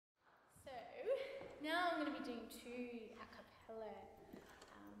doing two a cappella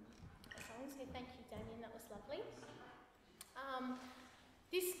songs, so thank you, Damien, that was lovely.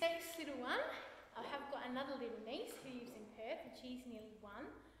 This next little one, I have got another little niece who lives in Perth and she's nearly 1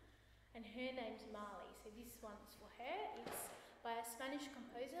 and her name's Marley, so this one's for her. It's by a Spanish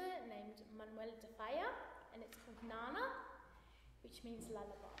composer named Manuel de Falla and it's called Nana, which means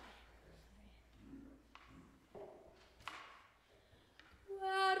lullaby.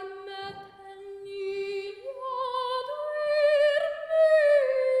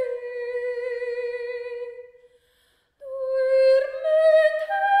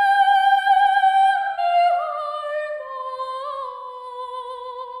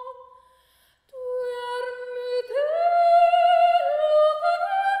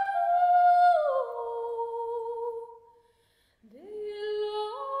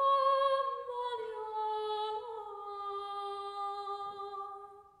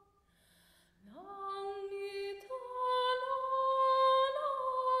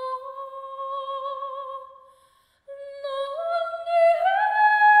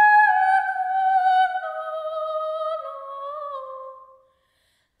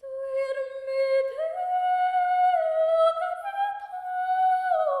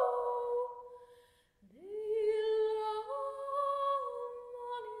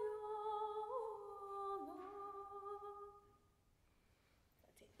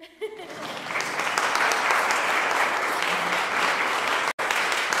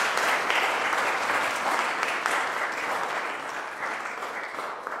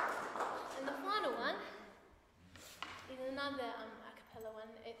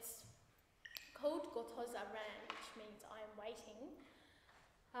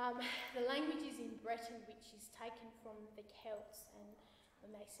 The language is in Breton, which is taken from the Celts, and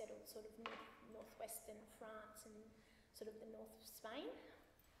when they settled sort of northwestern France and sort of the north of Spain.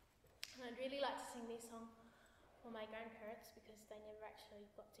 And I'd really like to sing this song for my grandparents because they never actually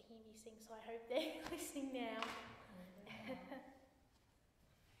got to hear me sing, so I hope they're listening now.